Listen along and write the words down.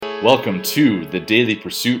Welcome to the Daily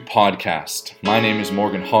Pursuit podcast. My name is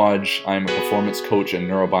Morgan Hodge. I am a performance coach and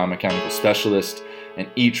neurobiomechanical specialist, and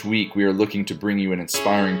each week we are looking to bring you an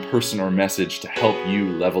inspiring person or message to help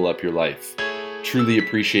you level up your life. Truly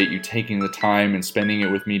appreciate you taking the time and spending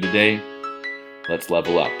it with me today. Let's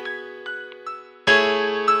level up.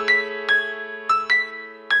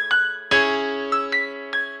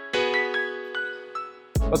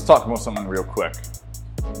 Let's talk about something real quick.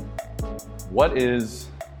 What is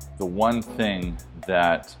the one thing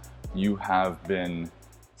that you have been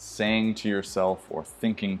saying to yourself or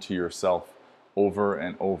thinking to yourself over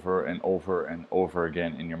and over and over and over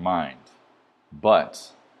again in your mind,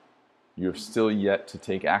 but you're still yet to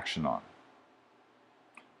take action on?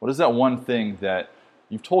 What is that one thing that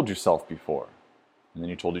you've told yourself before, and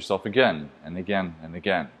then you told yourself again and again and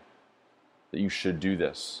again that you should do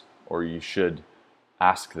this, or you should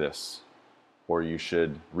ask this, or you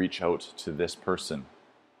should reach out to this person,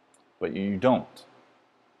 but you don't?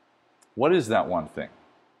 What is that one thing?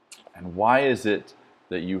 And why is it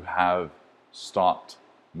that you have stopped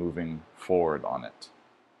moving forward on it?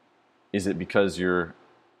 Is it because you're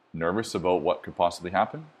nervous about what could possibly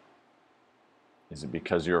happen? Is it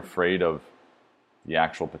because you're afraid of the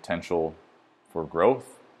actual potential for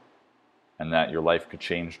growth and that your life could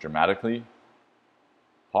change dramatically,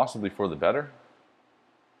 possibly for the better?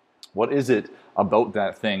 What is it about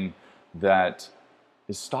that thing that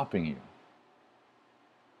is stopping you?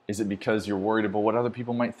 Is it because you're worried about what other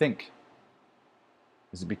people might think?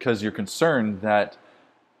 Is it because you're concerned that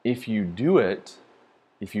if you do it,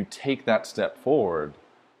 if you take that step forward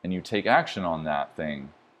and you take action on that thing,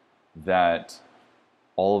 that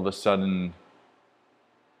all of a sudden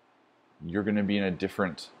you're going to be in a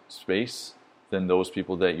different space than those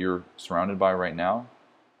people that you're surrounded by right now?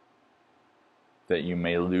 That you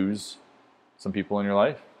may lose some people in your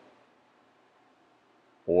life?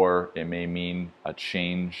 Or it may mean a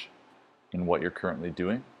change in what you're currently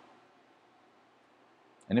doing?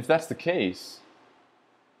 And if that's the case,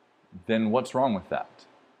 then what's wrong with that?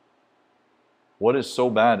 What is so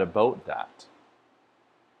bad about that?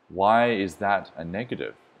 Why is that a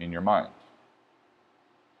negative in your mind?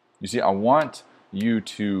 You see, I want you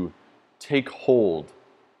to take hold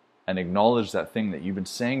and acknowledge that thing that you've been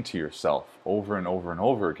saying to yourself over and over and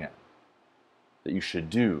over again that you should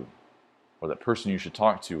do, or that person you should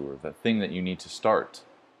talk to, or that thing that you need to start.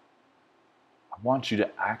 I want you to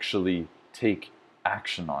actually take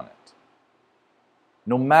action on it.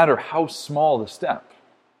 No matter how small the step,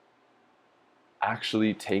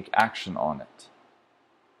 actually take action on it.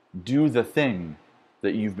 Do the thing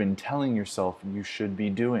that you've been telling yourself you should be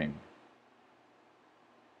doing.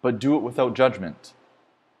 But do it without judgment.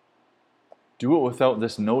 Do it without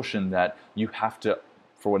this notion that you have to,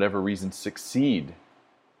 for whatever reason, succeed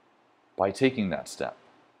by taking that step.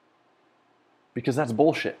 Because that's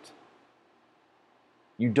bullshit.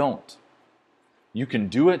 You don't. You can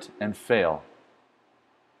do it and fail,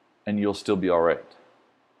 and you'll still be all right.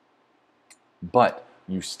 But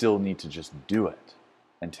you still need to just do it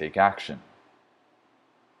and take action.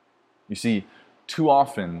 You see, too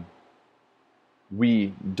often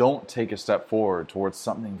we don't take a step forward towards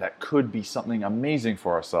something that could be something amazing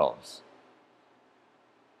for ourselves,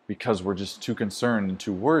 because we're just too concerned and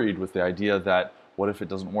too worried with the idea that, what if it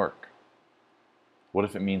doesn't work? What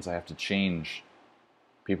if it means I have to change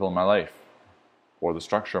people in my life or the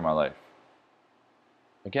structure of my life?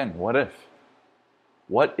 Again, what if?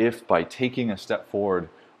 What if by taking a step forward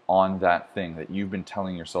on that thing that you've been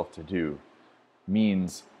telling yourself to do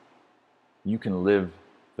means you can live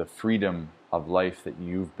the freedom of life that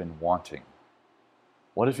you've been wanting?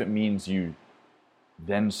 What if it means you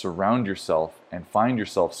then surround yourself and find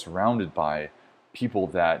yourself surrounded by people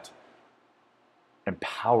that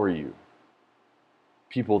empower you,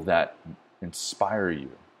 people that inspire you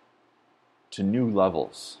to new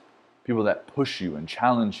levels, people that push you and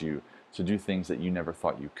challenge you to do things that you never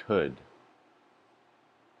thought you could?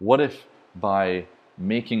 What if by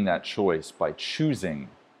making that choice, by choosing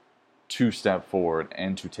to step forward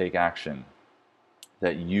and to take action,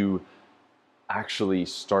 that you actually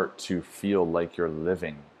start to feel like you're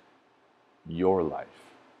living your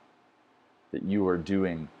life, that you are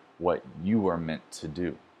doing what you are meant to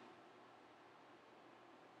do?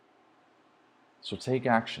 So take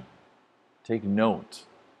action. Take note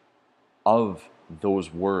of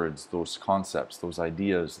those words, those concepts, those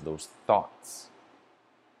ideas, those thoughts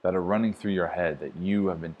that are running through your head that you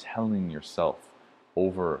have been telling yourself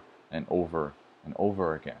over and over and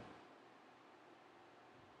over again.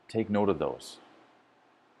 Take note of those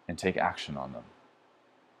and take action on them.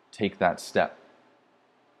 Take that step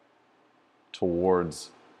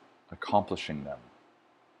towards accomplishing them.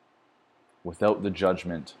 without the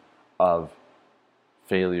judgment of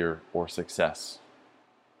failure or success.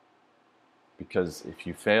 Because if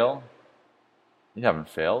you fail, you haven't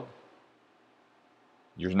failed.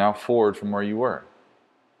 You're now forward from where you were.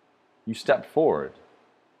 You stepped forward.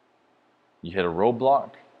 You hit a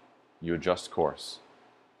roadblock, you adjust course.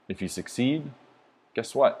 If you succeed,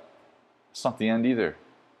 guess what? It's not the end either.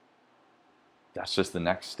 That's just the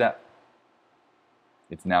next step.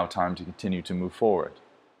 It's now time to continue to move forward.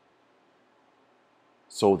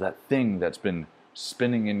 So that thing that's been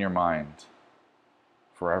spinning in your mind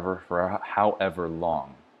forever, for however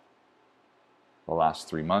long, the last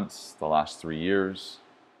 3 months, the last 3 years,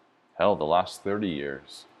 hell, the last 30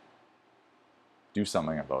 years, do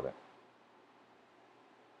something about it.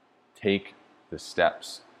 Take the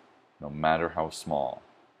steps, no matter how small,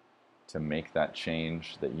 to make that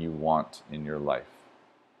change that you want in your life.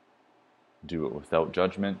 Do it without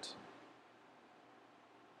judgment,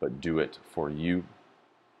 but do it for you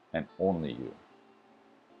and only you.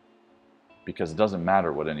 Because it doesn't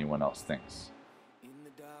matter what anyone else thinks.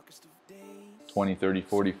 20, 30,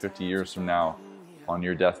 40, 50 years from now, on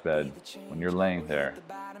your deathbed, when you're laying there,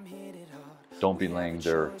 don't be laying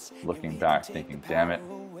there looking back thinking, damn it,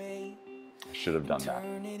 I should have done that.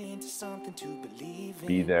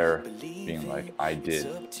 Be there being like, I did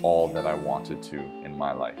all that I wanted to in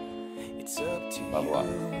my life. Level up.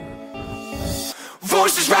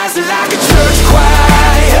 Voices rising like a church.